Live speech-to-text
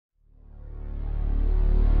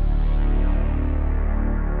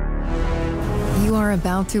are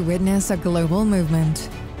about to witness a global movement.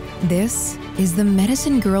 This is the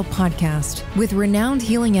Medicine Girl podcast with renowned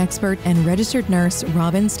healing expert and registered nurse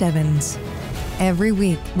Robin Stebbins. Every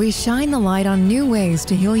week, we shine the light on new ways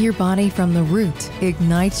to heal your body from the root,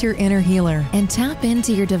 ignite your inner healer, and tap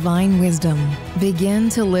into your divine wisdom. Begin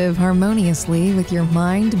to live harmoniously with your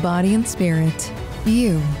mind, body, and spirit.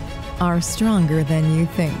 You are stronger than you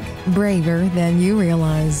think, braver than you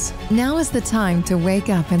realize. Now is the time to wake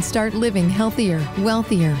up and start living healthier,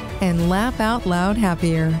 wealthier, and laugh out loud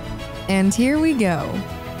happier. And here we go.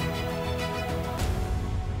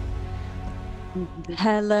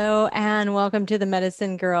 Hello and welcome to the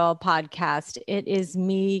Medicine Girl podcast. It is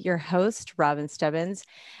me, your host, Robin Stebbins,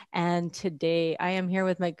 and today I am here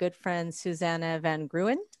with my good friend Susann Van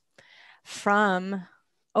Greunen from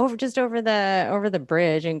over the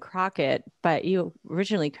bridge in Crockett, but you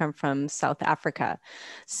originally come from South Africa.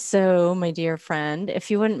 So, my dear friend, if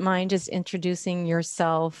you wouldn't mind just introducing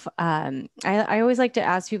yourself. I always like to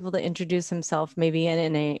ask people to introduce themselves maybe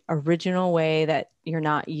in an original way that you're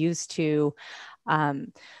not used to.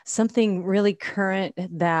 Something really current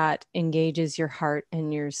that engages your heart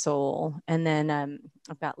and your soul. And then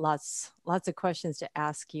I've got lots of questions to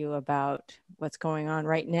ask you about what's going on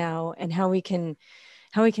right now and how we can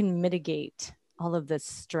mitigate all of this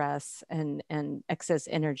stress and excess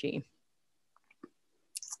energy.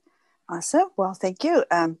 Awesome. Well, thank you.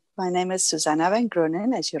 My name is Susann Van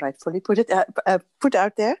Greunen, as you rightfully put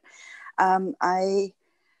out there. I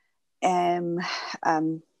am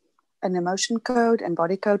an emotion code and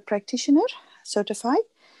body code practitioner, certified.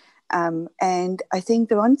 And I think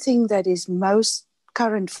the one thing that is most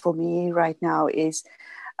current for me right now is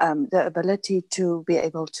the ability to be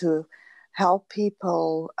able to help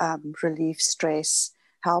people relieve stress,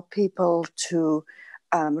 help people to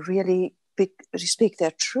really speak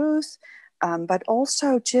their truth, but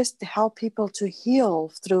also just help people to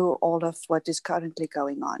heal through all of what is currently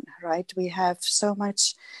going on, right? We have so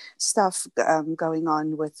much stuff going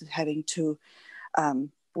on with having to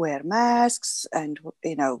wear masks and,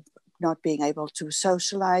 not being able to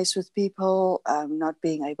socialize with people, not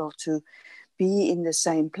being able to be in the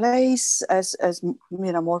same place as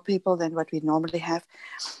more people than what we normally have.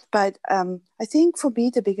 But I think for me,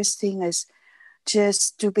 the biggest thing is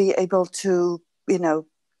just to be able to,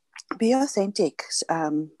 be authentic,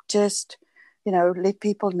 just, let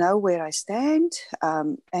people know where I stand,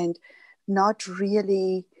 and not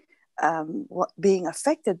really being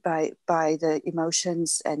affected by the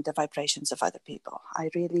emotions and the vibrations of other people.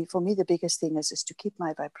 For me, the biggest thing is to keep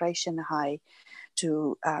my vibration high,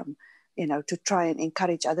 to try and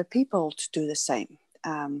encourage other people to do the same.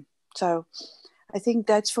 So I think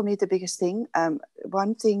that's for me the biggest thing.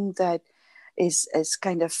 One thing that is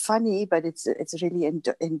kind of funny, but it's really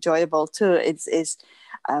enjoyable too.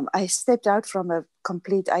 I stepped out from a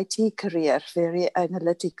complete IT career, very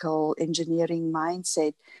analytical engineering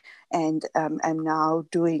mindset, and I'm now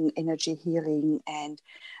doing energy healing and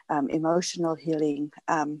emotional healing.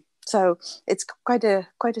 So it's quite a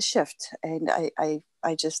shift, and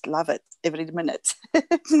I just love it every minute.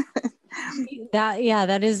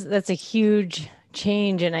 That's a huge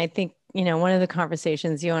change. And I think, one of the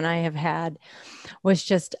conversations you and I have had was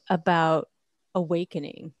just about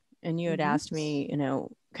awakening. And you had asked me,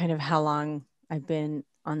 kind of how long I've been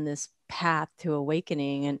on this path to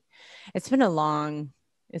awakening. And it's been a long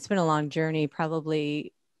journey,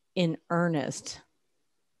 probably in earnest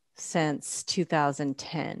since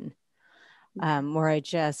 2010, where I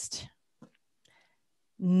just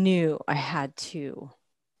knew I had to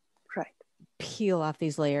peel off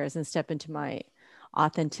these layers and step into my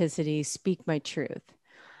authenticity, speak my truth.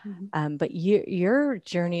 But your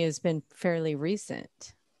journey has been fairly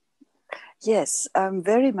recent. Yes,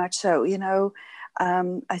 very much so.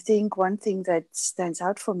 I think one thing that stands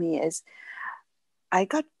out for me is I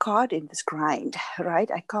got caught in this grind, right?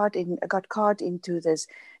 I got caught into this.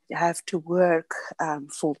 You have to work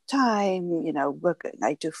full time, work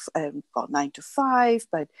 9 to 5,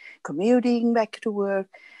 but commuting back to work.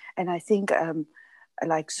 And I think,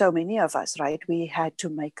 like so many of us, right, we had to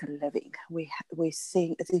make a living. We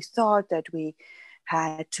thought that we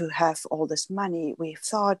had to have all this money. We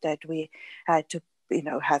thought that we had to,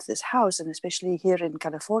 have this house, and especially here in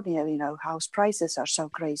California, house prices are so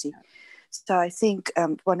crazy. So I think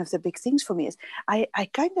one of the big things for me is I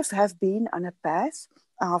kind of have been on a path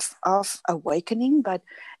of awakening, but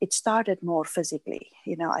it started more physically.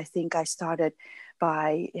 I think I started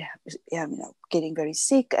by getting very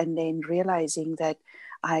sick, and then realizing that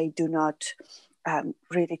I do not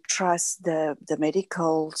really trust the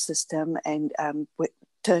medical system, and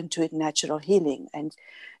turned to natural healing, and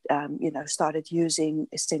started using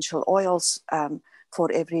essential oils for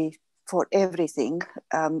everything,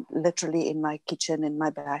 literally in my kitchen, in my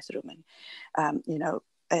bathroom, and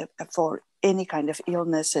for any kind of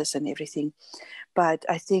illnesses and everything. But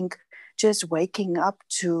I think just waking up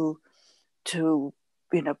to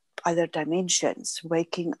other dimensions,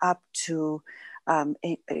 waking up to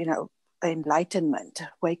enlightenment,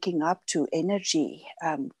 waking up to energy,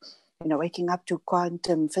 waking up to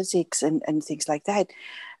quantum physics and things like that.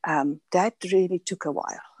 That really took a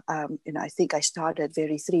while. I think I started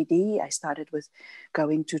very 3D. I started with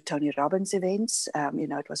going to Tony Robbins events.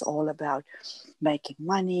 It was all about making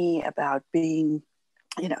money, about being,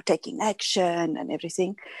 taking action and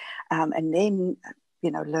everything. And then,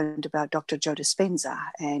 learned about Dr. Joe Dispenza.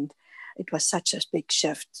 And it was such a big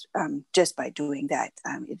shift just by doing that.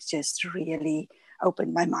 It just really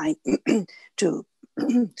opened my mind to,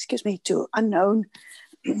 to unknown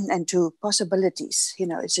and to possibilities.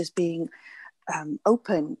 It's just being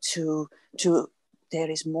open to there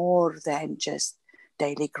is more than just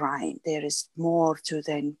daily grind. There is more to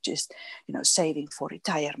than just saving for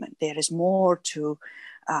retirement. There is more to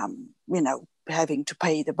having to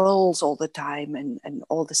pay the bills all the time and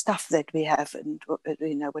all the stuff that we have and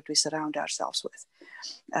what we surround ourselves with.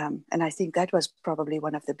 And I think that was probably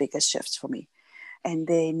one of the biggest shifts for me. And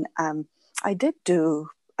then I did go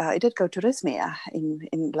to Rhythmia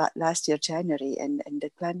in last year, January, and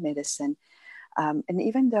did plant medicine. And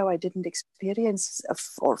even though I didn't experience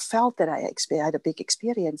or felt that I had a big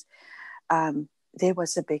experience, there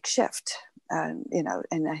was a big shift,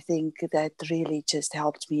 and I think that really just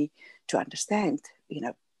helped me to understand,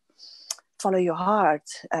 follow your heart,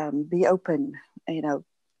 be open,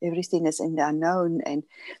 everything is in the unknown. And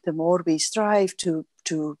the more we strive to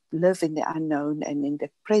live in the unknown and in the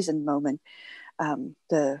present moment,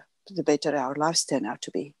 the better our lives turn out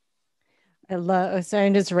to be. So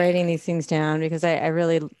I'm just writing these things down because I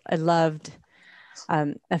loved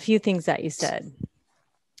a few things that you said.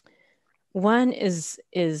 One is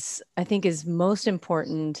I think is most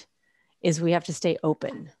important is we have to stay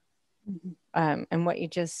open. Mm-hmm. And what you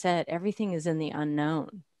just said, everything is in the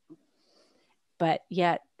unknown. But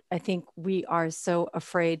yet I think we are so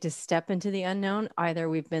afraid to step into the unknown. Either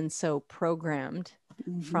we've been so programmed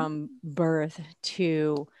mm-hmm. from birth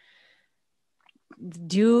to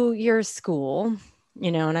do your school,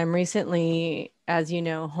 and I'm recently, as you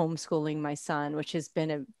know, homeschooling my son, which has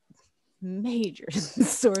been a major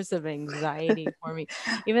source of anxiety for me.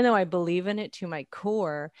 Even though I believe in it to my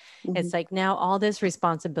core, mm-hmm. it's like now all this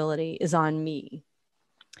responsibility is on me.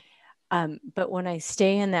 But when I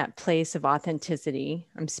stay in that place of authenticity,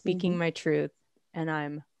 I'm speaking mm-hmm. my truth and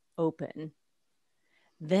I'm open,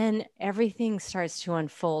 then everything starts to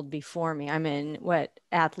unfold before me. I'm in what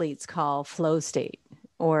athletes call flow state,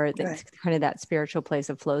 or right. kind of that spiritual place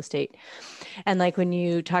of flow state. And like when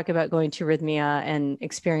you talk about going to Rhythmia and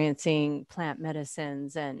experiencing plant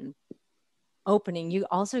medicines and opening, you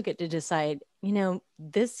also get to decide,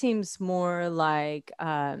 this seems more like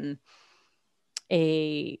a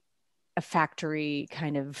factory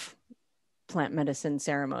kind of plant medicine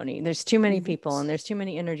ceremony. There's too many people and there's too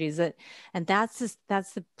many energies and that's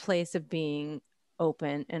the place of being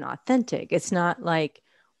open and authentic. It's not like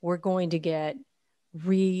we're going to get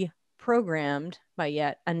reprogrammed by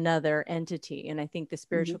yet another entity. And I think the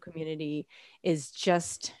spiritual mm-hmm. community is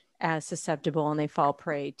just as susceptible, and they fall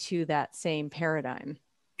prey to that same paradigm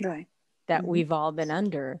right. that mm-hmm. we've all been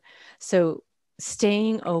under. So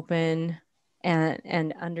staying open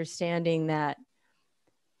and understanding that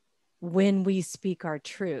when we speak our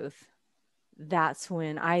truth, that's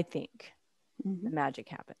when I think mm-hmm. the magic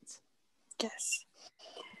happens. Yes.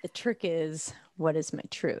 The trick is, what is my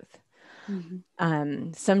truth?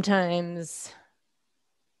 Mm-hmm. Sometimes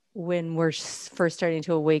when we're first starting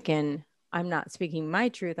to awaken, I'm not speaking my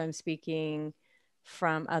truth. I'm speaking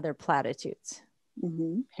from other platitudes,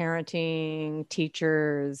 mm-hmm. parenting,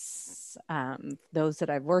 teachers, those that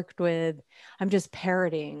I've worked with. I'm just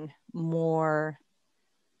parroting more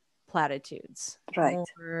platitudes, right?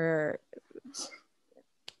 More,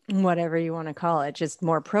 whatever you want to call it, just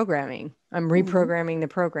more programming. I'm reprogramming mm-hmm. the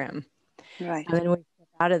program, right? And then we step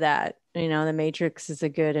out of that. The matrix is a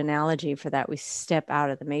good analogy for that. We step out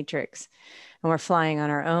of the matrix and we're flying on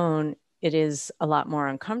our own. It is a lot more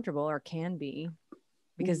uncomfortable, or can be,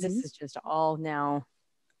 because mm-hmm. this is just all now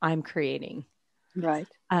I'm creating, right?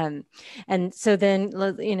 And so then,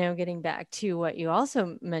 getting back to what you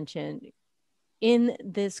also mentioned, in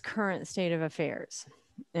this current state of affairs,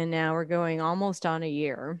 and now we're going almost on a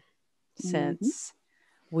year since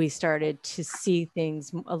mm-hmm. we started to see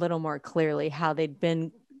things a little more clearly, how they'd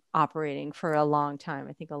been operating for a long time.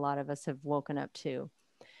 I think a lot of us have woken up to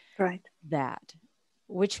right. that.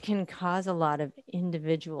 which can cause a lot of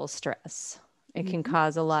individual stress. It can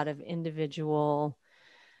cause a lot of individual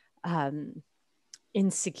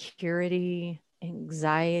insecurity,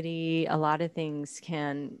 anxiety. A lot of things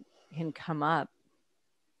can come up.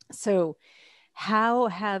 So how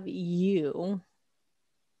have you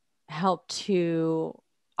helped to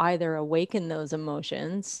either awaken those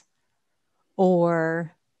emotions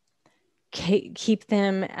or keep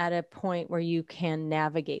them at a point where you can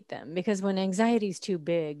navigate them? Because when anxiety is too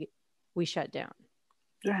big, we shut down.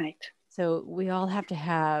 Right. So we all have to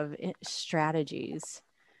have strategies.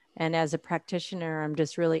 And as a practitioner, I'm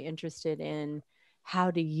just really interested in,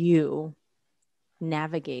 how do you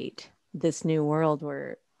navigate this new world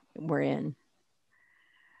we're in?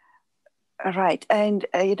 Right. And,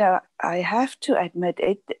 I have to admit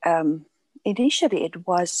it, initially it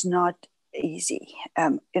was not easy.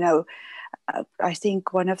 I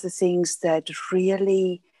think one of the things that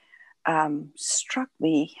really struck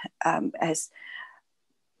me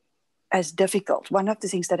as difficult, one of the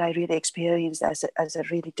things that I really experienced as a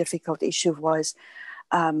really difficult issue was,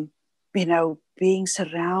 being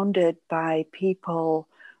surrounded by people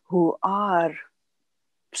who are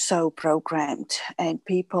so programmed, and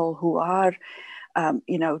people who are,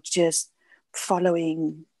 just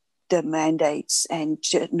following the mandates and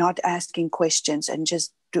not asking questions and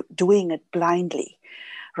just doing it blindly,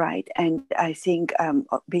 right? And I think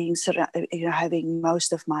being surrounded, having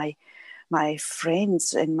most of my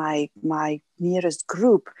friends and my nearest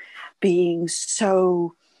group being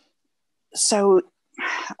so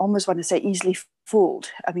almost want to say easily fooled.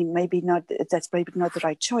 I mean, that's maybe not the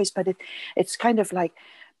right choice, but it's kind of like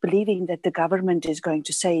believing that the government is going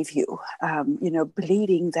to save you,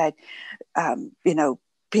 believing that,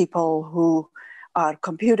 people who are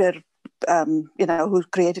who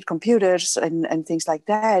created computers and things like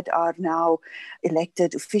that are now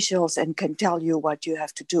elected officials and can tell you what you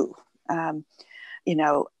have to do.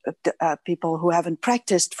 People who haven't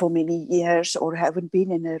practiced for many years or haven't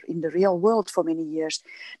been in the real world for many years,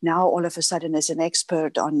 now all of a sudden is an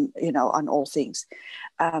expert on all things.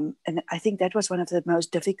 And I think that was one of the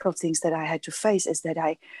most difficult things that I had to face, is that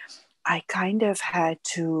I kind of had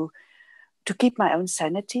to keep my own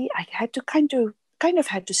sanity. I had to kind of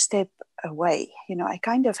had to step away. I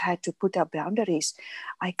kind of had to put up boundaries.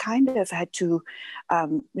 I kind of had to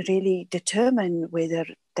really determine whether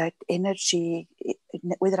I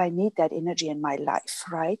need that energy in my life,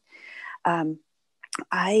 right?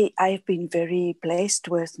 I've been very blessed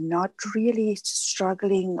with not really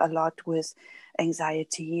struggling a lot with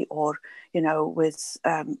anxiety or,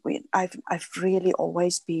 I've really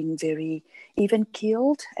always been very even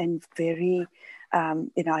keeled and very,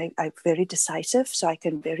 I'm very decisive. So I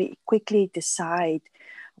can very quickly decide,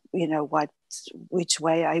 which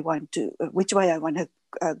way I want to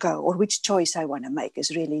go, or which choice I want to make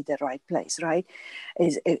is really the right place, right?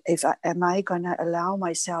 Am I going to allow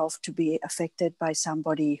myself to be affected by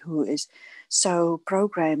somebody who is so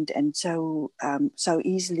programmed and so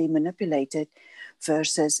easily manipulated,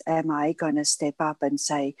 versus am I going to step up and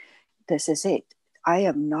say, this is it. I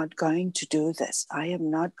am not going to do this. I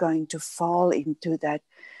am not going to fall into that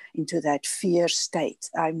fear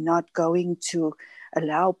state. I'm not going to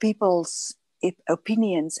allow people's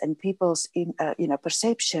opinions and people's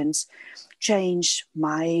perceptions change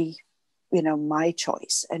my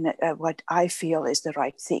choice and what I feel is the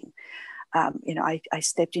right thing. I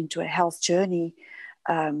stepped into a health journey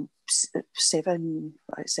 7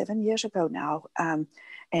 years ago now,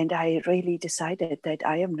 and I really decided that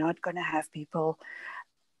I am not going to have people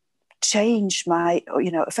change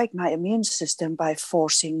affect my immune system by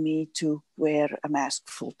forcing me to wear a mask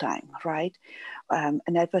full time, right? And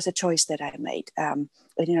that was a choice that I made.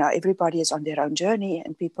 Everybody is on their own journey,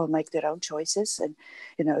 and people make their own choices, and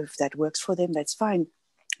if that works for them, that's fine.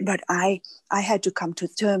 But I had to come to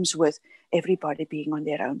terms with everybody being on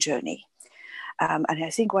their own journey. And I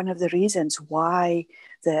think one of the reasons why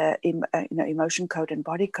the emotion code and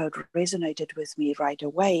body code resonated with me right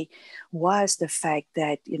away was the fact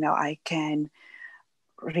that I can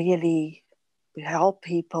really help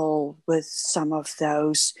people with some of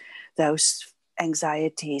those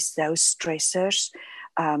anxieties, those stressors,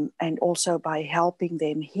 and also by helping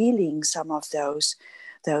them healing some of those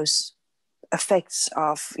effects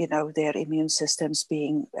of their immune systems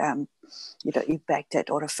being impacted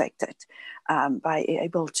or affected, by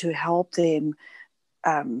able to help them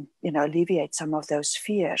alleviate some of those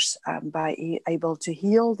fears, by able to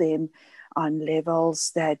heal them on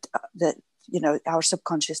levels that our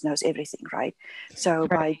subconscious knows everything, right? So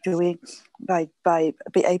Right. by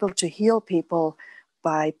be able to heal people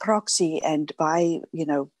by proxy and by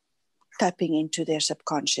tapping into their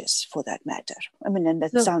subconscious for that matter. I mean, and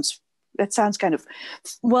that So- sounds kind of,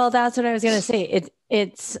 Well, that's what I was going to say.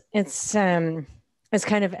 It's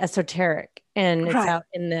kind of esoteric, and it's right. out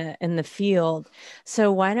in the field.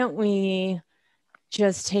 So why don't we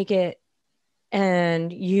just take it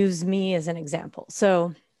and use me as an example?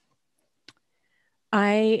 So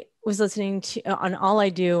I was listening to, on all I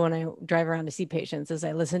do when I drive around to see patients is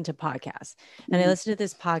I listen to podcasts, and I listened to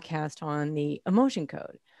this podcast on the emotion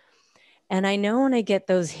code. And I know when I get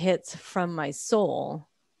those hits from my soul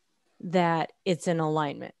that it's in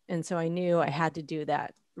alignment. And so I knew I had to do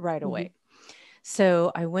that right away.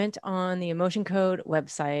 So I went on the emotion code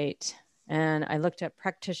website and I looked at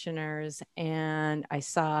practitioners, and I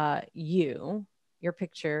saw your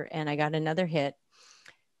picture, and I got another hit.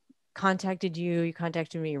 Contacted you, you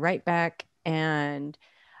contacted me right back. And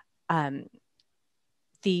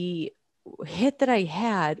the hit that I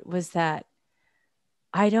had was that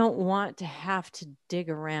I don't want to have to dig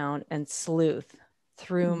around and sleuth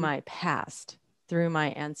through my past, through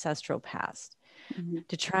my ancestral past,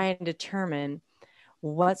 to try and determine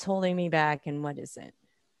what's holding me back and what isn't.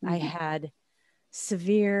 I had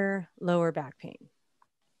severe lower back pain,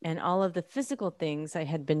 and all of the physical things I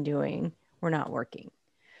had been doing were not working.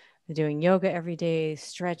 Doing yoga every day,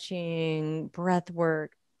 stretching, breath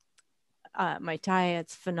work, my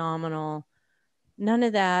diet's phenomenal. None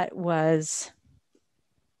of that was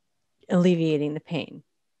alleviating the pain.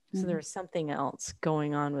 So there was something else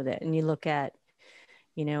going on with it. And you look at,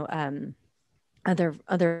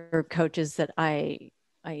 other coaches that I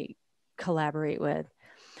collaborate with,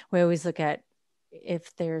 we always look at,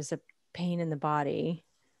 if there's a pain in the body,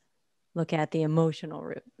 look at the emotional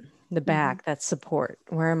root, the back, that's support.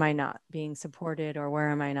 Where am I not being supported, or where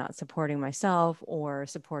am I not supporting myself or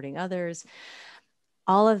supporting others?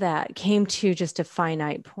 All of that came to just a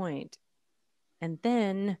finite point. And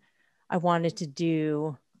then I wanted to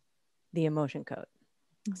do the emotion code.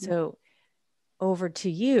 So over to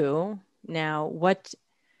you now. What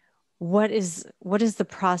is the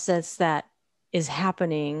process that is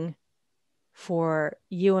happening for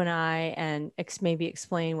you and I, and maybe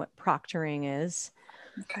explain what proctoring is?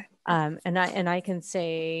 Okay. And I can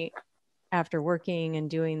say, after working and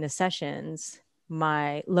doing the sessions,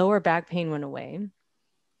 my lower back pain went away.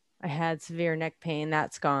 I had severe neck pain,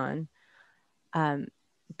 that's gone.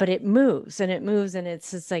 But it moves and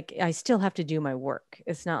it's just like, I still have to do my work.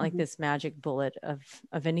 It's not like this magic bullet of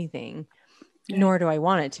anything, nor do I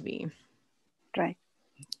want it to be. Right.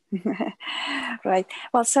 Right.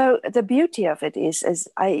 Well, so the beauty of it is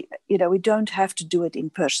we don't have to do it in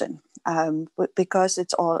person, because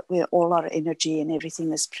we're all our energy, and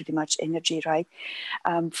everything is pretty much energy, right?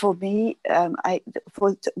 For me,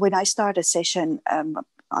 when I start a session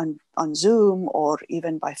on Zoom, or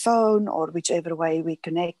even by phone, or whichever way we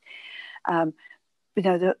connect,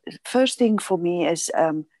 the first thing for me is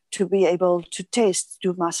to be able to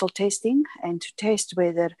do muscle testing, and to test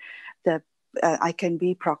whether I can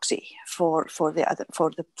be proxy for the other,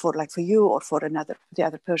 for you, or for the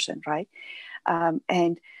other person, right?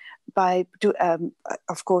 And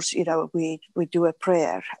of course, we do a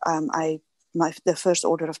prayer. The first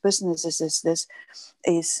order of business is this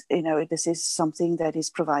is something that is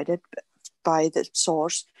provided by the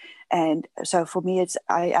source, and so for me, it's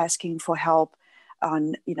I asking for help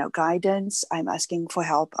on guidance. I'm asking for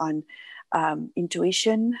help on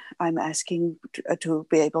intuition. I'm asking to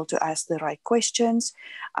be able to ask the right questions.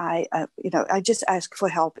 I just ask for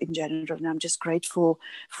help in general, and I'm just grateful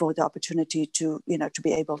for the opportunity to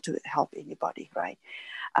be able to help anybody, right?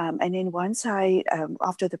 And then once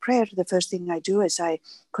after the prayer, the first thing I do is I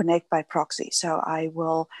connect by proxy. So I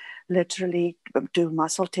will literally do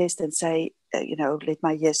muscle test and say, let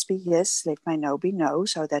my yes be yes, let my no be no.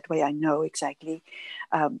 So that way I know exactly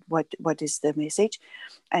what is the message.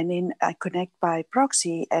 And then I connect by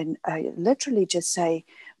proxy, and I literally just say,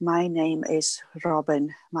 my name is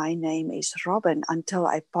Robin. My name is Robin, until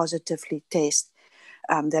I positively test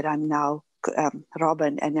that I'm now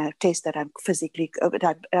Robin, and I test that I'm physically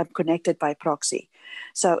I'm connected by proxy.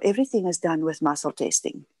 So everything is done with muscle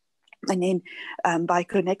testing. And then by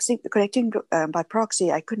connecting by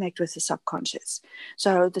proxy, I connect with the subconscious.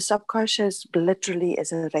 So the subconscious literally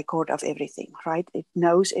is a record of everything, right? It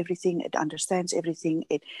knows everything, it understands everything,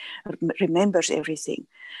 it remembers everything.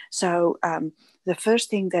 So the first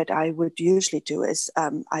thing that I would usually do is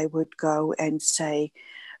I would go and say,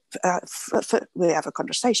 we have a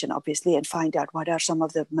conversation, obviously, and find out what are some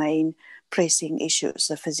of the main pressing issues,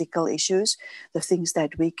 the physical issues, the things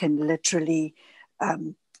that we can literally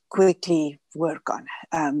quickly work on,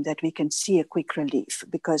 that we can see a quick relief,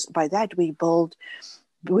 because by that we build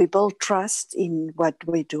we build trust in what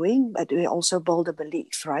we're doing, but we also build a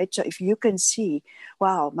belief, right? So if you can see,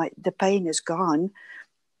 wow, the pain is gone,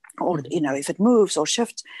 or if it moves or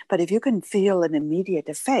shifts, but if you can feel an immediate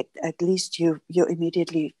effect, at least you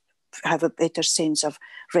immediately have a better sense of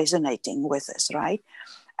resonating with this, right?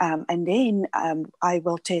 And then I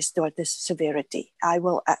will test what the severity. I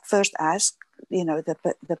will first ask,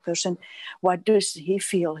 the person, what does he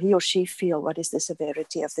or she feel? What is the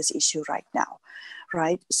severity of this issue right now,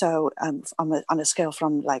 right? So on a scale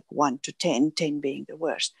from like 1 to 10, 10 being the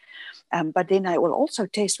worst. But then I will also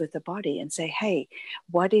test with the body and say, hey,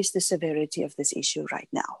 what is the severity of this issue right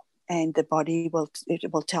now? And the body will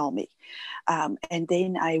tell me. And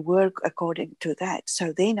then I work according to that.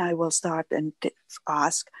 So then I will start and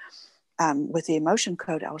ask, with the emotion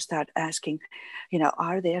code, I'll start asking,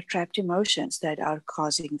 are there trapped emotions that are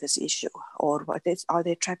causing this issue? Or are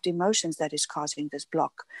there trapped emotions that is causing this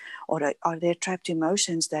block? Or are there trapped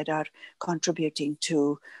emotions that are contributing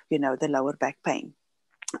to, the lower back pain?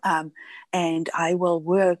 And I will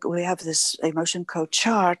work, we have this emotion code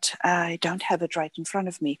chart. I don't have it right in front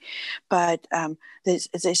of me, but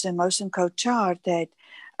there's an emotion code chart that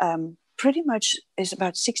pretty much is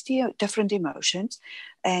about 60 different emotions,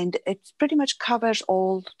 and it pretty much covers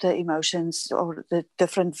all the emotions or the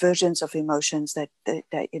different versions of emotions that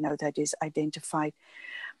is identified.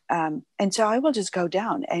 And so I will just go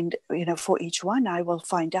down and, for each one, I will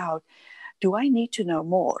find out, do I need to know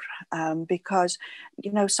more? Because,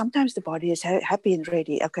 sometimes the body is happy and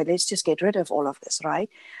ready. Okay, let's just get rid of all of this, right?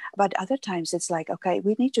 But other times it's like, okay,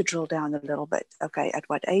 we need to drill down a little bit. Okay, at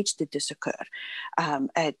what age did this occur?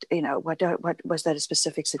 What was that a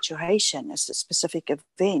specific situation, a specific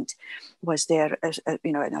event? Was there,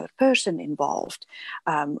 another person involved?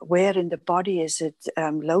 Where in the body is it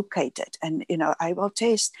located? And, I will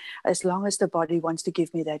test as long as the body wants to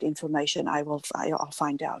give me that information. I'll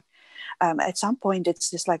find out. At some point, it's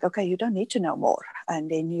just like, okay, you don't need to know more. And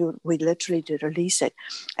then we literally release it.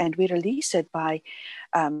 And we release it by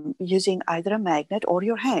using either a magnet or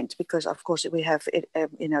your hand, because, of course, we have,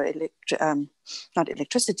 not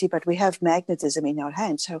electricity, but we have magnetism in our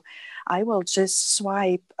hand. So I will just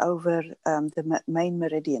swipe over the main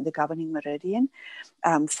meridian, the governing meridian,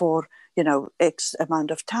 for, X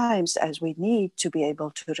amount of times as we need to be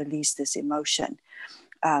able to release this emotion.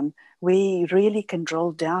 We really can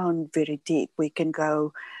drill down very deep. We can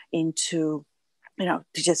go into,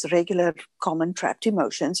 just regular common trapped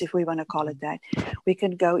emotions, if we want to call it that. We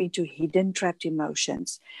can go into hidden trapped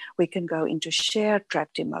emotions. We can go into shared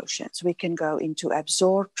trapped emotions. We can go into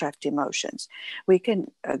absorbed trapped emotions. We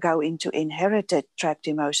can go into inherited trapped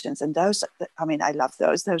emotions. And those, I love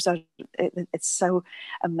those. It's so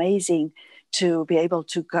amazing to be able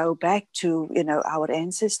to go back to, our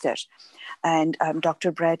ancestors. And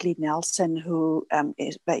Dr. Bradley Nelson, who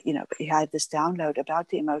he had this download about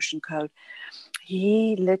the emotion code.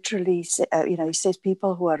 He literally, he says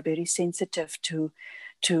people who are very sensitive to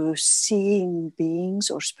seeing beings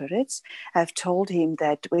or spirits have told him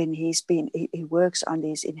that when he works on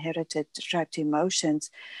these inherited trapped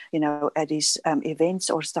emotions, at his events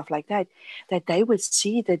or stuff like that, that they would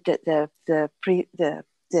see that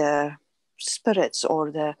the spirits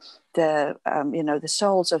or the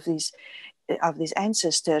souls of these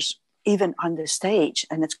ancestors even on the stage,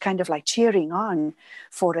 and it's kind of like cheering on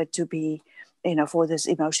for it to be, for these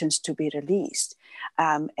emotions to be released.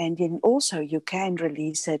 And then also you can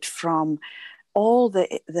release it from all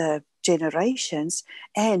the generations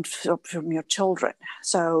and from your children.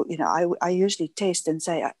 So, I usually test and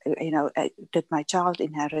say, did my child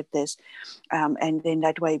inherit this? And then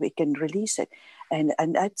that way we can release it. And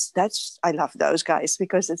that's I love those guys,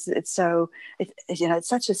 because it's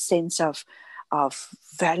such a sense of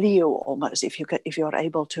value almost if you're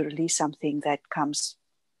able to release something that comes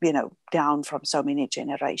down from so many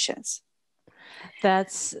generations.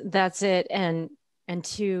 That's it. And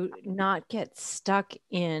to not get stuck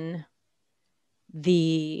in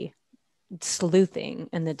the sleuthing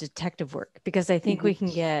and the detective work, because I think we can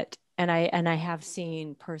get, and I have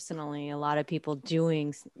seen personally a lot of people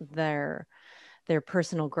doing their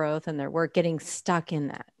personal growth and their work, getting stuck in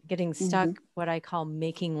that, what I call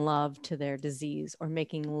making love to their disease or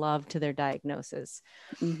making love to their diagnosis.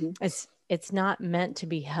 It's not meant to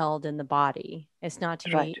be held in the body. It's not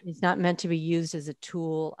meant to be used as a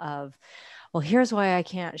tool of, well, here's why I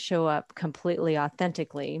can't show up completely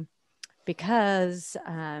authentically, because,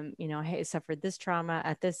 I suffered this trauma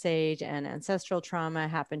at this age and ancestral trauma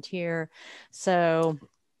happened here. So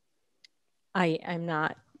I'm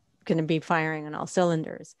not going to be firing on all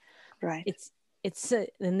cylinders. Right.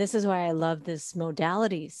 and this is why I love this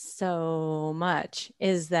modality so much,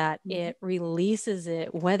 is that it releases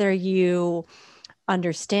it, whether you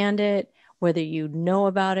understand it, whether you know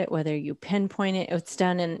about it, whether you pinpoint it. It's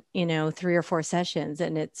done in, 3 or 4 sessions,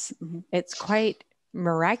 and it's quite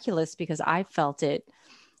miraculous because I felt it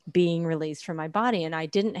being released from my body, and I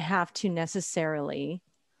didn't have to necessarily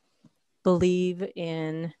believe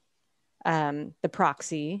in the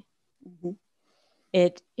proxy.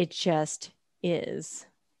 It just is.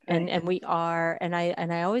 Right. And we are, and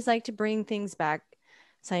I always like to bring things back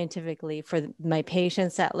scientifically for my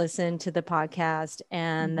patients that listen to the podcast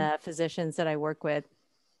and the physicians that I work with.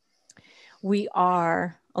 We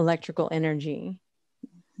are electrical energy.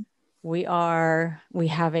 We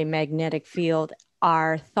have a magnetic field.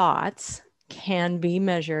 Our thoughts can be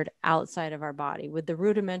measured outside of our body with the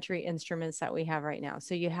rudimentary instruments that we have right now.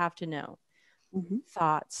 So you have to know,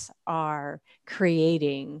 thoughts are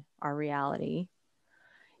creating our reality.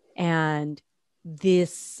 And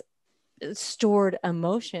this stored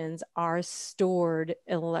emotions are stored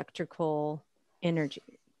electrical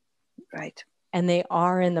energy. Right. And they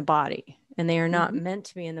are in the body, and they are not meant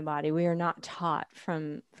to be in the body. We are not taught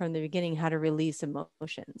from the beginning how to release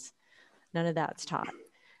emotions. None of that's taught.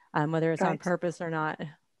 Whether it's on purpose or not,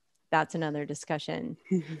 that's another discussion.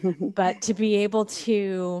 But to be able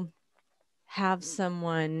to have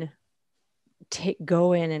someone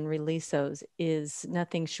go in and release those is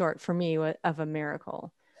nothing short for me of a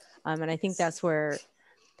miracle. And I think that's where,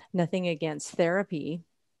 nothing against therapy,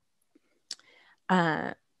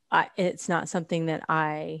 it's not something that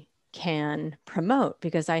I can promote,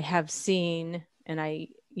 because I have seen, and I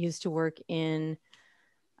used to work in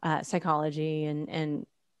psychology and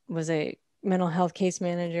was a mental health case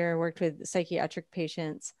manager, worked with psychiatric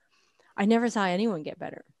patients. I never saw anyone get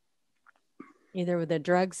better. Either with the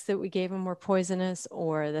drugs that we gave them were poisonous,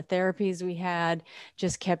 or the therapies we had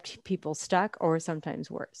just kept people stuck, or sometimes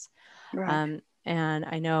worse. Right. And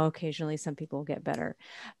I know occasionally some people get better,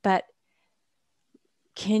 but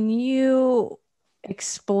can you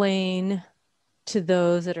explain to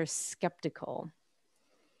those that are skeptical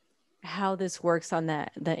how this works on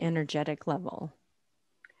the energetic level?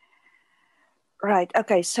 Right.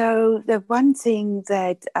 Okay. So the one thing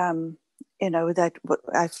that, that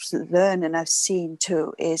I've learned and I've seen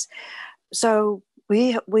too is, so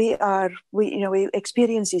we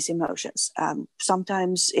experience these emotions.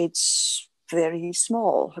 Sometimes it's very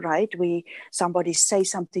small, right? Somebody say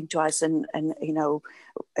something to us and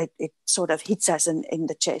it sort of hits us in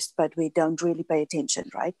the chest, but we don't really pay attention,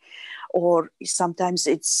 right? Or sometimes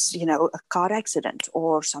it's, a car accident,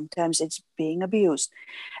 or sometimes it's being abused.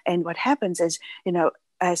 And what happens is,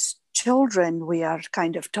 as children, we are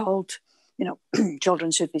kind of told,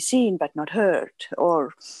 children should be seen but not heard,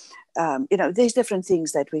 or, there's different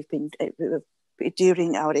things that we've been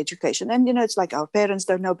during our education. And, it's like our parents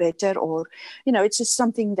don't know better, or, it's just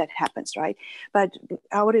something that happens, right? But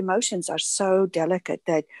our emotions are so delicate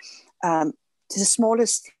that the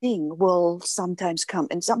smallest thing will sometimes come.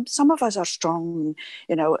 And some of us are strong,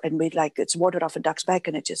 and we like, it's water off a duck's back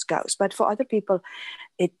and it just goes. But for other people,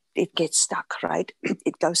 it gets stuck, right?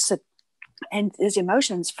 It goes sit. And these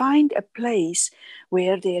emotions find a place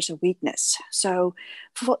where there's a weakness. So,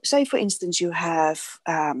 say for instance, you have,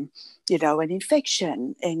 an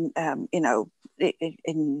infection in a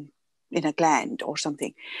gland or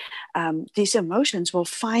something. These emotions will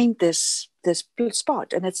find this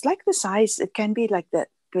spot, and it's like the size. It can be like the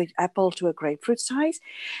apple to a grapefruit size,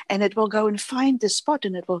 and it will go and find the spot,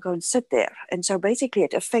 and it will go and sit there. And so basically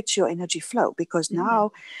it affects your energy flow, because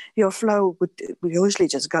now your flow would usually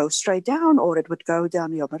just go straight down, or it would go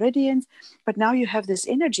down your meridians, but now you have this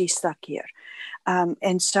energy stuck here.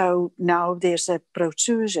 And so now there's a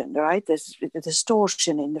protrusion, right? There's a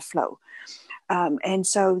distortion in the flow. And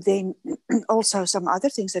so then also some other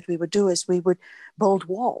things that we would do is we would build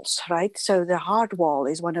walls, right? So the heart wall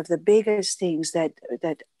is one of the biggest things that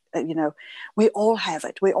we all have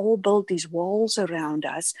it. We all build these walls around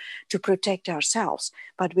us to protect ourselves.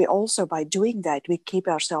 But we also, by doing that, we keep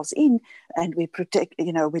ourselves in, and we protect,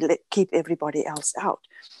 keep everybody else out.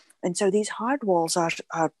 And so these heart walls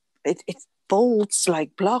it builds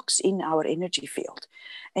like blocks in our energy field.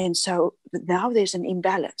 And so now there's an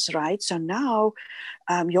imbalance, right? So now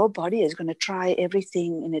your body is going to try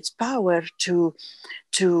everything in its power to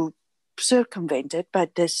circumvent it.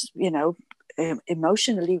 But this,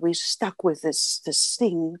 emotionally, we're stuck with this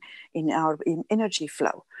thing in our energy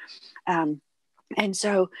flow. And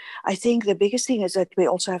so I think the biggest thing is that we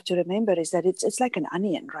also have to remember is that it's like an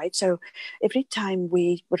onion, right? So every time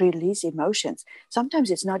we release emotions,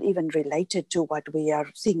 sometimes it's not even related to what we are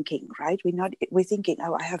thinking, right? We're thinking,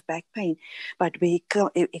 oh, I have back pain, but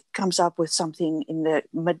it comes up with something in the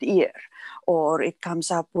mid-ear, or it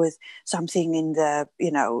comes up with something in the,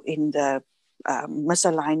 in the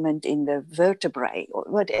misalignment in the vertebrae, or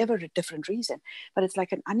whatever a different reason. But it's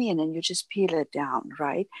like an onion, and you just peel it down,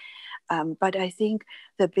 right? But I think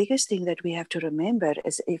the biggest thing that we have to remember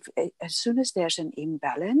is if as soon as there's an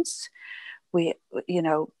imbalance, we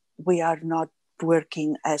are not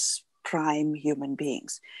working as prime human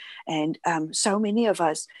beings. And so many of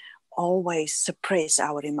us always suppress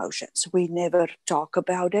our emotions. We never talk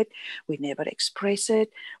about it. We never express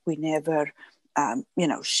it. We never,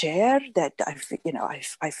 share that.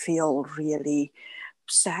 I feel really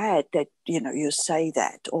sad that you say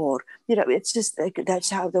that, or it's just like that's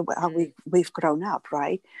how we've grown up,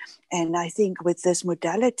 right? And I think with this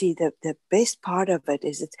modality, the best part of it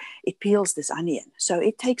is it peels this onion, so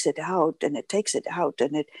it takes it out and it takes it out,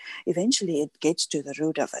 and it eventually it gets to the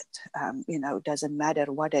root of it. It doesn't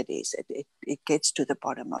matter what it is, it gets to the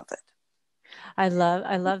bottom of it. I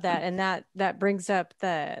love that. And that brings up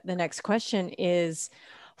the next question is,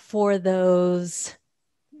 for those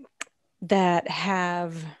that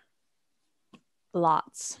have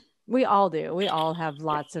lots, we all do, we all have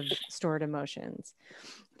lots of stored emotions,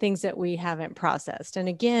 things that we haven't processed. And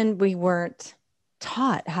again, we weren't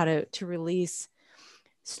taught how to release,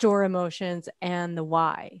 store emotions, and the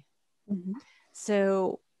why. Mm-hmm.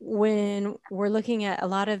 So when we're looking at a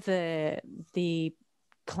lot of the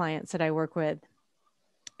clients that I work with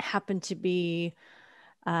happen to be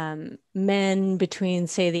men between,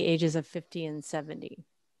 say, the ages of 50 and 70.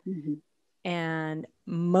 Mm-hmm. And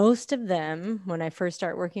most of them, when I first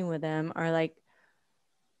start working with them, are like,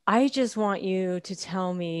 I just want you to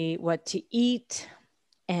tell me what to eat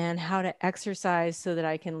and how to exercise so that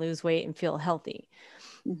I can lose weight and feel healthy.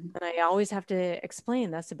 Mm-hmm. And I always have to explain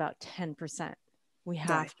that's about 10%. We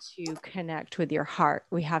have to connect with your heart.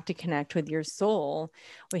 We have to connect with your soul.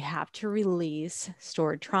 We have to release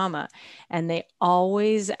stored trauma. And they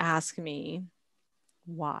always ask me,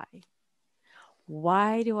 why?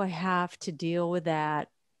 Why do I have to deal with that?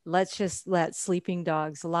 Let's just let sleeping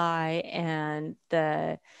dogs lie. And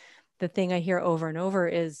the thing I hear over and over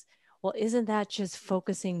is, well, isn't that just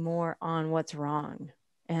focusing more on what's wrong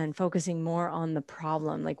and focusing more on the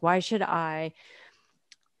problem? Like, why should I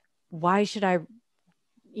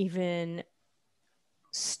even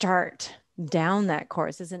start down that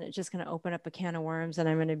course? Isn't it just going to open up a can of worms, and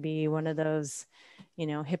I'm going to be one of those,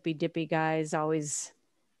 hippy dippy guys always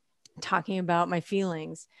talking about my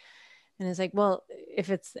feelings? And it's like, well, if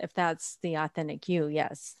that's the authentic you,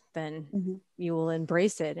 yes, then Mm-hmm. you will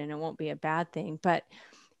embrace it and it won't be a bad thing. But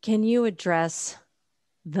can you address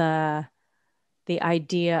the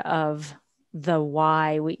idea of the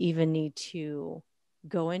why we even need to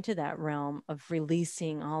go into that realm of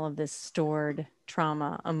releasing all of this stored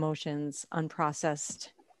trauma, emotions, unprocessed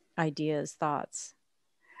ideas, thoughts?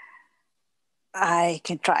 I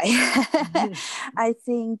can try. I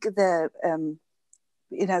think so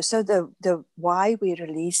the why we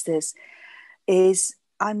release this is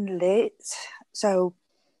unless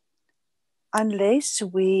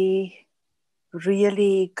we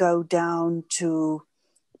really go down to,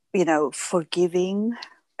 forgiving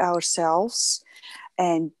ourselves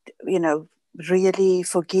and, really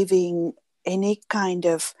forgiving any kind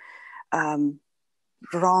of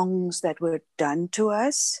wrongs that were done to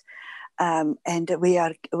us. And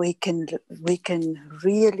we can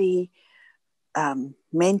really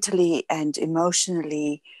mentally and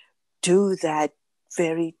emotionally do that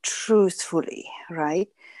very truthfully, right?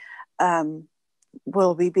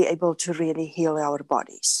 Will we be able to really heal our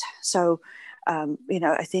bodies? So,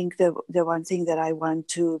 I think the one thing that I want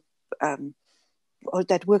to, or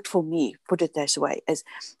that worked for me, put it this way, is,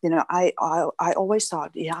 I always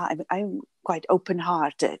thought, I'm quite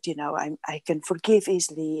open-hearted, I can forgive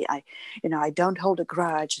easily, I don't hold a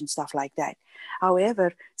grudge and stuff like that.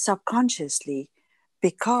 However, subconsciously,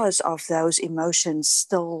 because of those emotions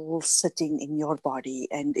still sitting in your body,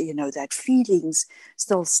 and that feelings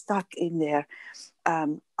still stuck in there,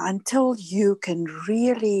 until you can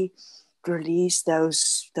really release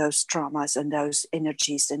those traumas and those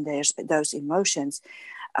energies and those emotions,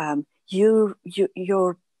 your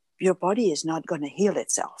body is not going to heal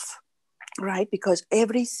itself, right? Because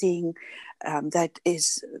everything that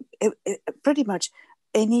is pretty much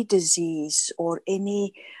any disease or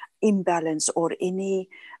any imbalance or any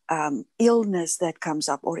illness that comes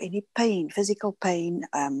up, or any pain, physical pain,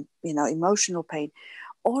 emotional pain,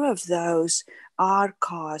 all of those are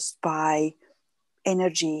caused by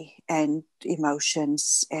energy and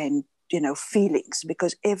emotions and feelings,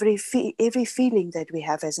 because every feeling that we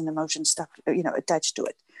have has an emotion stuck attached to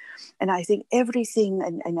it. And I think everything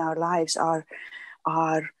in our lives are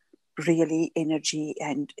really energy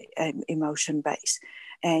and emotion based.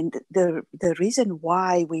 And the reason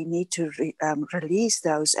why we need to release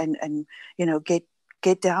those and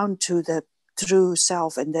get down to the true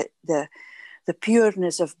self and the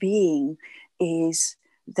pureness of being is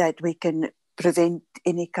that we can prevent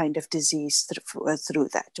any kind of disease through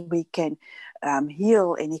that. We can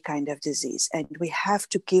heal any kind of disease, and we have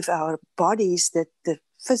to give our bodies the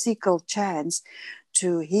physical chance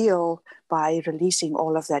to heal by releasing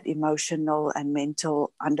all of that emotional and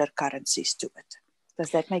mental undercurrencies to it.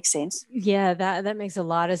 Does that make sense? Yeah, that makes a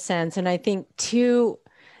lot of sense. And I think too,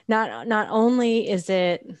 not only is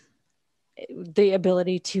it the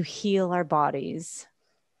ability to heal our bodies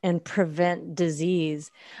and prevent disease,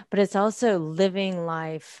 but it's also living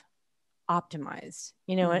life optimized,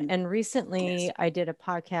 and recently Yes. I did a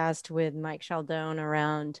podcast with Mike Chaldone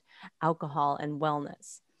around alcohol and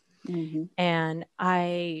wellness. Mm-hmm. And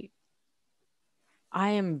I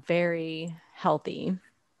am very healthy.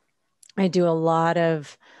 I do a lot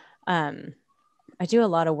of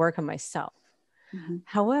work on myself. Mm-hmm.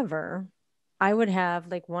 However, I would have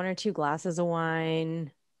like 1 or 2 glasses of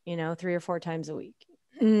wine, 3 or 4 times a week,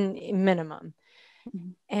 minimum.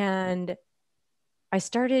 Mm-hmm. And I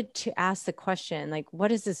started to ask the question, like,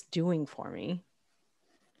 what is this doing for me?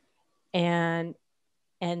 And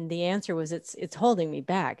the answer was, it's holding me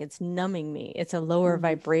back. It's numbing me. It's a lower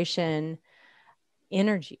vibration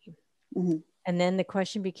energy. Mm-hmm. And then the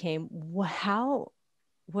question became, how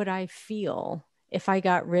would I feel if I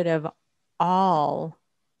got rid of all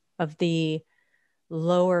of the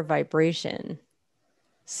lower vibration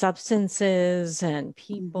substances and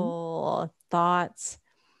people, thoughts?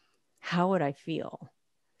 How would I feel?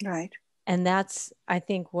 Right. And that's, I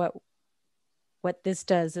think, what this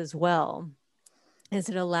does as well, is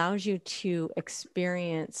it allows you to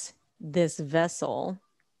experience this vessel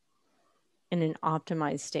in an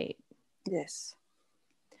optimized state. Yes.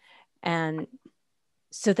 And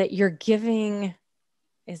so that you're giving,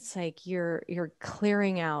 it's like you're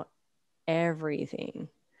clearing out everything,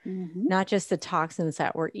 not just the toxins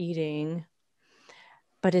that we're eating,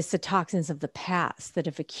 but it's the toxins of the past that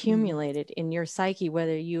have accumulated in your psyche,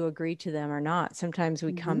 whether you agree to them or not. Sometimes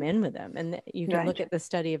we come in with them, and you can look at the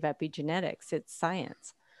study of epigenetics. It's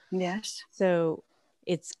science. Yes. So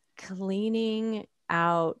it's cleaning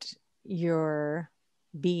out your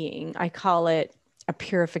being. I call it a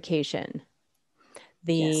purification.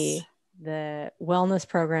 The wellness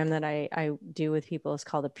program that I do with people is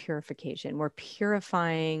called a purification. We're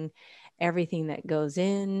purifying everything that goes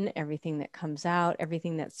in, everything that comes out,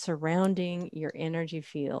 everything that's surrounding your energy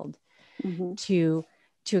field to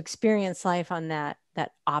experience life on that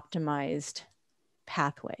optimized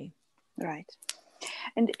pathway. Right.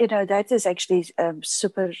 And, that is actually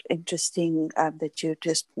super interesting that you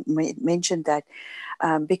just mentioned that,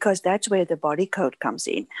 because that's where the body code comes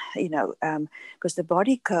in, because the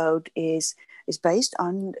body code is based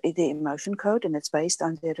on the emotion code, and it's based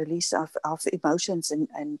on the release of emotions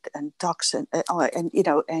and toxin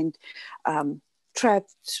and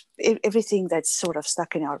trapped everything that's sort of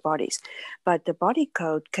stuck in our bodies. But the body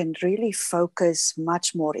code can really focus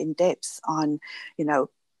much more in depth on,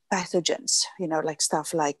 pathogens, like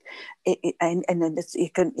stuff like it, and then you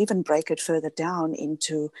can even break it further down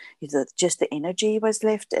into either just the energy was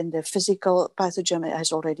left and the physical pathogen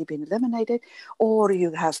has already been eliminated, or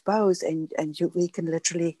you have both, and we can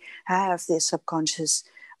literally have the subconscious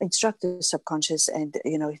instruct the subconscious and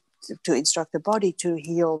to instruct the body to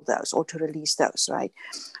heal those or to release those, right?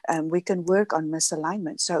 We can work on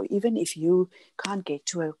misalignment. So even if you can't get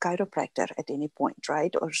to a chiropractor at any point,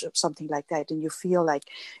 right, or something like that, and you feel like,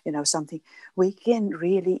 something, we can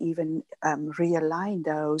really even realign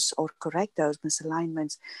those or correct those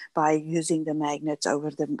misalignments by using the magnets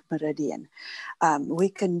over the meridian. We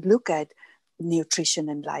can look at nutrition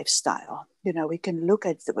and lifestyle. We can look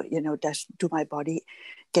at, do my body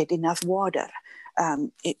get enough water?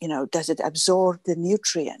 Does it absorb the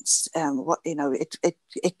nutrients?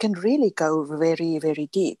 It can really go very, very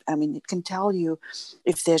deep. I mean, it can tell you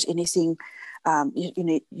if there's anything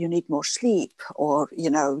you need more sleep, or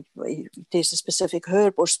there's a specific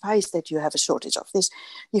herb or spice that you have a shortage of. This,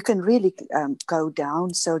 you can really go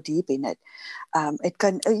down so deep in it. It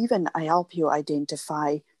can even help you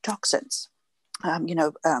identify toxins.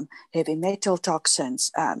 Heavy metal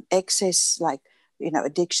toxins, excess, like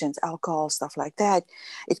addictions, alcohol, stuff like that.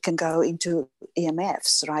 It can go into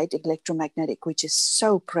EMFs, right? Electromagnetic, which is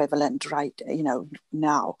so prevalent right,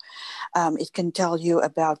 now. It can tell you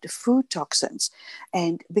about the food toxins.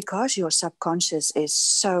 And because your subconscious is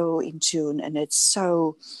so in tune and it's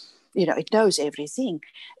so, it knows everything,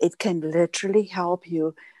 it can literally help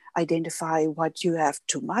you identify what you have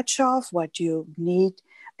too much of, what you need.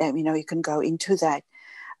 You can go into that.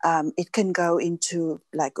 It can go into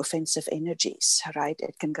like offensive energies, right?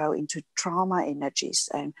 It can go into trauma energies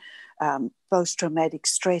and post-traumatic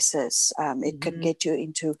stresses. It can get you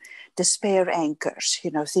into despair anchors,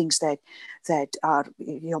 things that are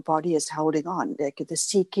your body is holding on, like the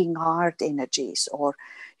seeking heart energies, or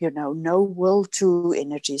no will to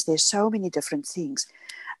energies. There's so many different things,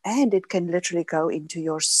 and it can literally go into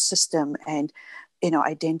your system and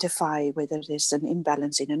identify whether there's an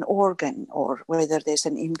imbalance in an organ, or whether there's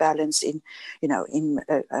an imbalance in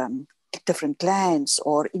different glands,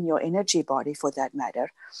 or in your energy body for that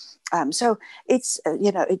matter. So it's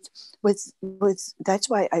with that's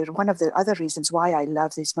why one of the other reasons why I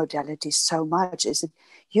love these modalities so much is that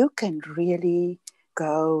you can really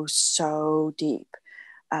go so deep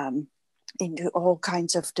into all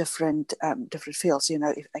kinds of different fields.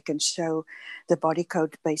 If I can show, the body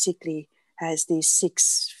code basically has these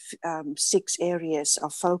six areas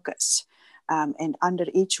of focus. And under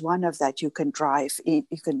each one of that, you can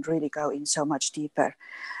really go in so much deeper.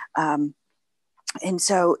 And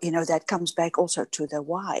so, that comes back also to the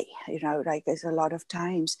why, like there's a lot of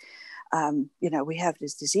times, we have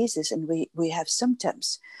these diseases and we have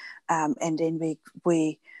symptoms, and then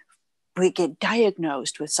we get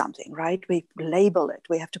diagnosed with something, right? We label it.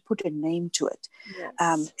 We have to put a name to it.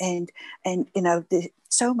 Yes.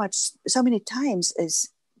 So many times is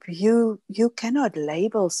you cannot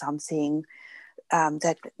label something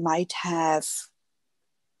that might have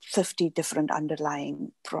 50 different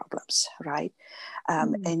underlying problems, right?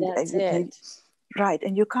 That's it. Right,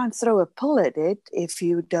 and you can't throw a pill at it if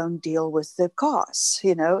you don't deal with the cause.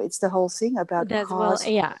 It's the whole thing about cause. Well,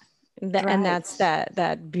 yeah. Right. And that's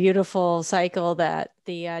that beautiful cycle that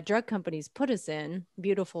the drug companies put us in.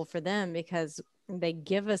 Beautiful for them, because they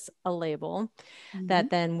give us a label that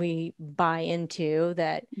then we buy into,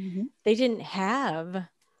 that they didn't have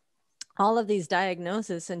all of these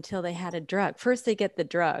diagnoses until they had a drug. First they get the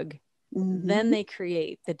drug, then they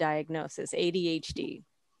create the diagnosis, ADHD.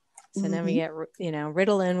 So then we get,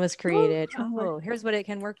 Ritalin was created. Oh, here's what it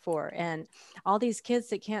can work for. And all these kids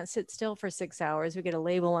that can't sit still for 6 hours, we get a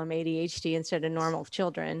label on ADHD instead of normal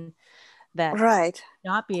children that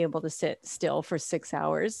not be able to sit still for 6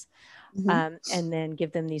 hours, and then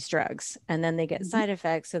give them these drugs. And then they get side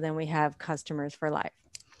effects. So then we have customers for life.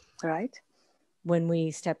 Right. When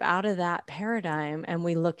we step out of that paradigm and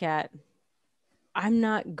we look at, I'm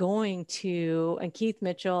not going to, and Keith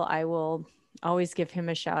Mitchell, I will always give him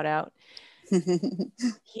a shout out.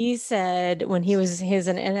 He said when he's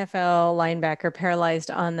an NFL linebacker,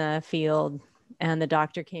 paralyzed on the field, and the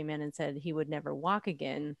doctor came in and said he would never walk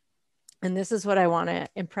again. And this is what I want to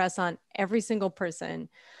impress on every single person.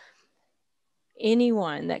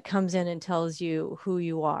 Anyone that comes in and tells you who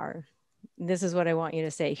you are, this is what I want you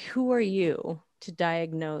to say. Who are you to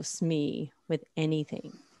diagnose me with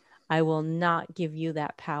anything? I will not give you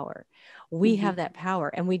that power. We have that power,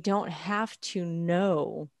 and we don't have to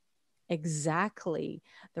know exactly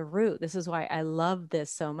the root. This is why I love this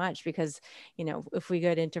so much, because, if we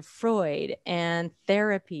get into Freud and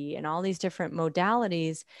therapy and all these different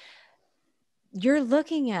modalities, you're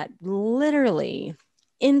looking at literally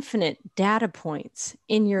infinite data points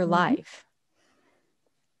in your life.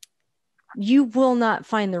 You will not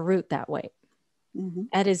find the root that way.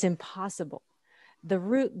 That is impossible. The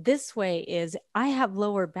root this way is, I have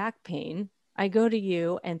lower back pain. I go to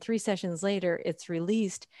you, and 3 sessions later, it's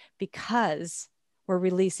released, because we're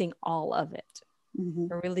releasing all of it.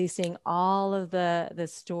 We're releasing all of the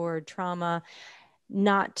stored trauma.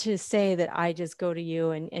 Not to say that I just go to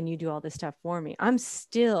you and you do all this stuff for me. I'm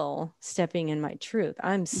still stepping in my truth.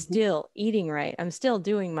 I'm still eating right. I'm still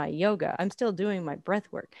doing my yoga. I'm still doing my breath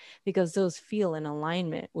work, because those feel in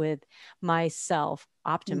alignment with myself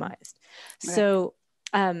optimized. Right. So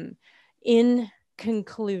in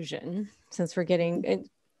conclusion, since we're getting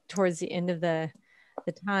towards the end of the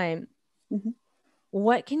time,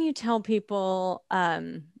 what can you tell people?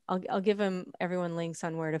 I'll give everyone links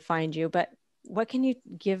on where to find you, but what can you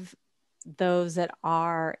give those that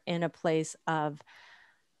are in a place of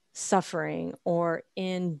suffering or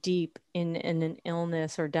deep in an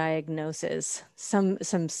illness or diagnosis, some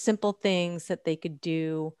simple things that they could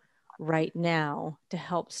do right now to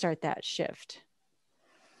help start that shift?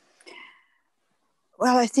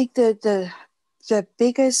 Well, I think that the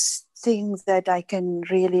biggest thing that I can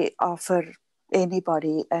really offer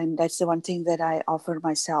anybody, and that's the one thing that I offer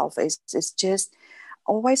myself, is just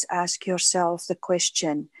always ask yourself the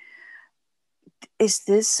question, is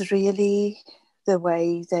this really the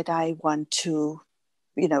way that I want to,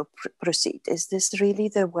 proceed? Is this really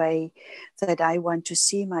the way that I want to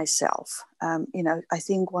see myself? I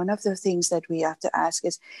think one of the things that we have to ask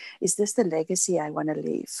is this the legacy I want to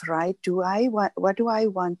leave, right? What do I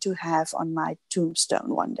want to have on my tombstone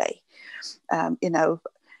one day?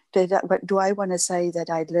 Do I want to say that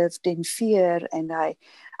I lived in fear and I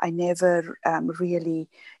never really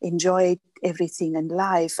enjoyed everything in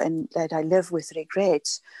life and that I live with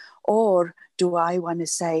regrets? Or do I want to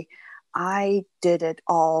say, I did it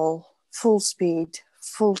all full speed,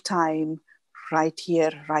 full time, right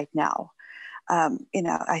here, right now?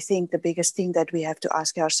 I think the biggest thing that we have to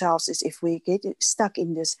ask ourselves is, if we get stuck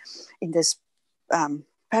in this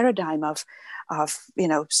paradigm of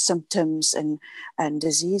symptoms and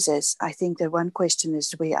diseases, I think the one question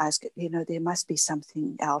is, we ask, there must be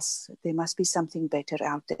something else, there must be something better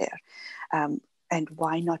out there, and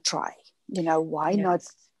why not try? Why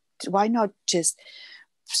not just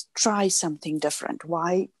try something different?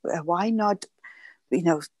 Why not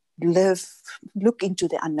look into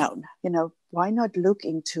the unknown? Why not look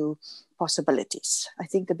into possibilities? I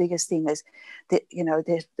think the biggest thing is that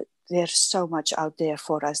there's so much out there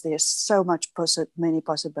for us. There's so many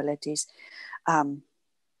possibilities.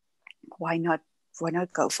 Why not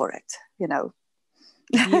go for it?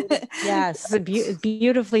 Yes,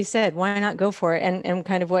 beautifully said. Why not go for it? And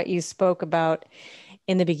kind of what you spoke about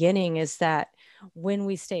in the beginning is that when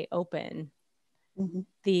we stay open, mm-hmm.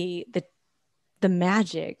 the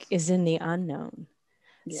magic is in the unknown.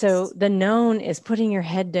 Yes. So the known is putting your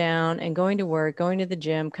head down and going to work, going to the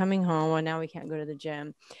gym, coming home. Well, now we can't go to the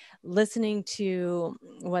gym. Listening to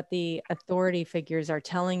what the authority figures are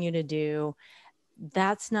telling you to do.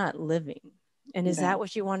 That's not living. And is that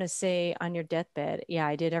what you want to say on your deathbed? Yeah,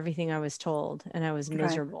 I did everything I was told and I was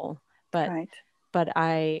miserable, but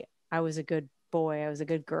I was a good boy. I was a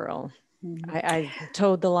good girl. Mm-hmm. I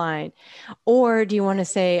towed the line. Or do you want to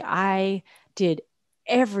say, I did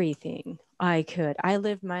everything I could. I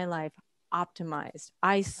lived my life optimized.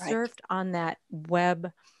 I surfed on that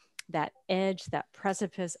web, that edge, that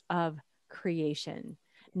precipice of creation,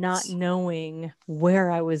 not knowing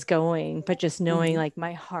where I was going, but just knowing like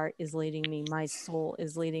my heart is leading me, my soul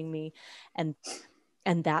is leading me, and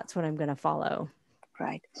that's what I'm going to follow.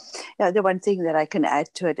 Right. Yeah. The one thing that I can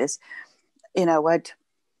add to it is,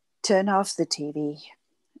 turn off the TV,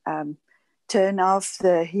 turn off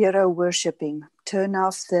the hero worshiping, turn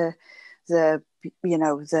off the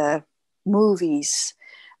movies,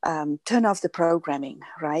 turn off the programming,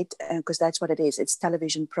 right? Because that's what it is. It's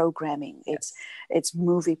television programming. Yes. It's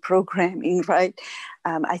movie programming, right?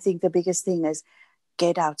 I think the biggest thing is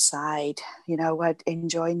get outside.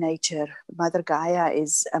 Enjoy nature. Mother Gaia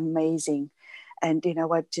is amazing. And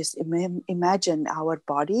just imagine our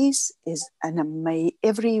bodies is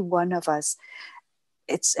every one of us,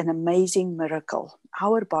 it's an amazing miracle.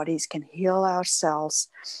 Our bodies can heal ourselves,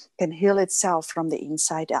 can heal itself from the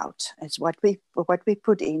inside out. It's what we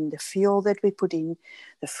put in, the fuel that we put in,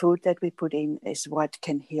 the food that we put in is what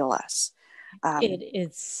can heal us.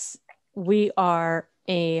 We are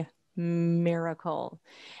a miracle.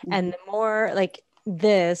 Mm-hmm. And the more like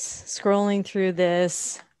this, scrolling through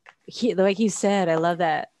this, like you said, I love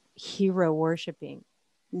that, hero worshiping.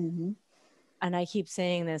 Mm-hmm. And I keep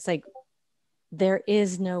saying this, like, there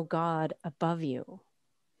is no God above you.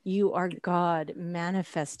 You are God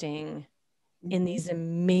manifesting in these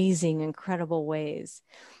amazing, incredible ways.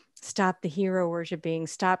 Stop the hero worshiping.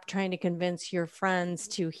 Stop trying to convince your friends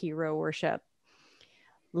to hero worship.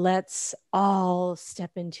 Let's all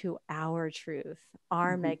step into our truth,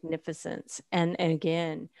 our magnificence. And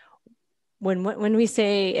again, when we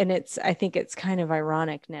say, and I think it's kind of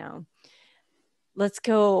ironic now, let's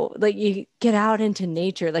go, like, you get out into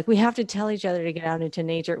nature. Like, we have to tell each other to get out into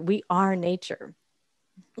nature. We are nature.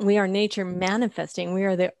 We are nature manifesting. We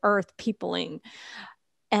are the earth peopling.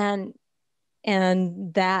 And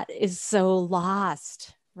that is so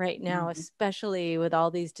lost right now, especially with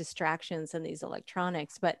all these distractions and these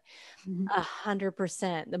electronics. But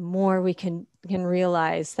 100%, the more we can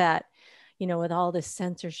realize that, with all this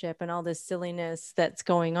censorship and all this silliness that's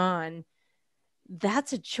going on,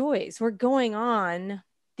 that's a choice. We're going on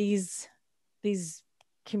these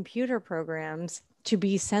computer programs to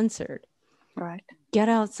be censored. Right. Get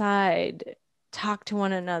outside, talk to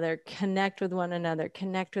one another, connect with one another,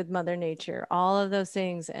 connect with Mother Nature, all of those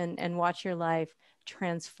things, and watch your life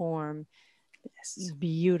transform Yes.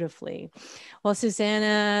 Beautifully. Well,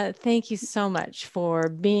 Susanna, thank you so much for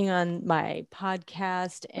being on my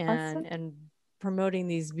podcast and promoting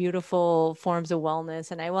these beautiful forms of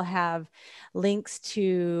wellness. And I will have links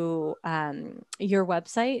to your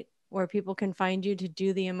website where people can find you to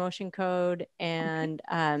do the emotion code, and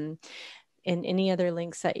and any other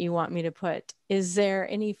links that you want me to put. Is there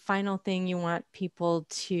any final thing you want people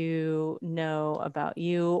to know about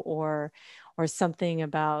you, or something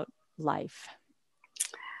about life?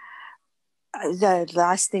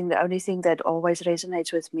 The only thing that always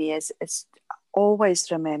resonates with me is always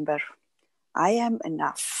remember, I am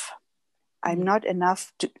enough. I'm not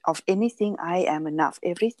enough of anything. I am enough.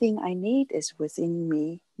 Everything I need is within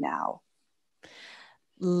me now.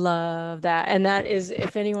 Love that. And that is,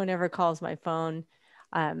 if anyone ever calls my phone,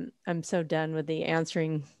 I'm so done with the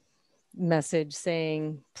answering message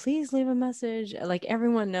saying, please leave a message. Like,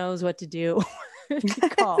 everyone knows what to do. To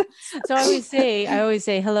call. So I always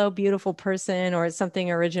say, hello, beautiful person, or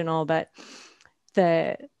something original. But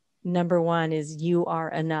the number one is, you are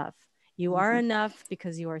enough. You are enough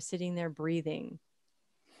because you are sitting there breathing.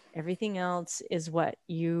 Everything else is what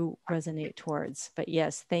you resonate towards. But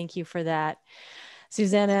yes, thank you for that.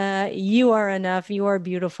 Susanna, you are enough. You are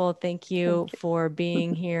beautiful. Thank you for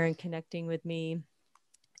being here and connecting with me.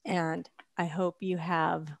 And I hope you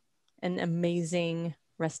have an amazing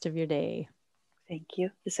rest of your day. Thank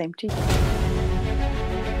you. The same to you.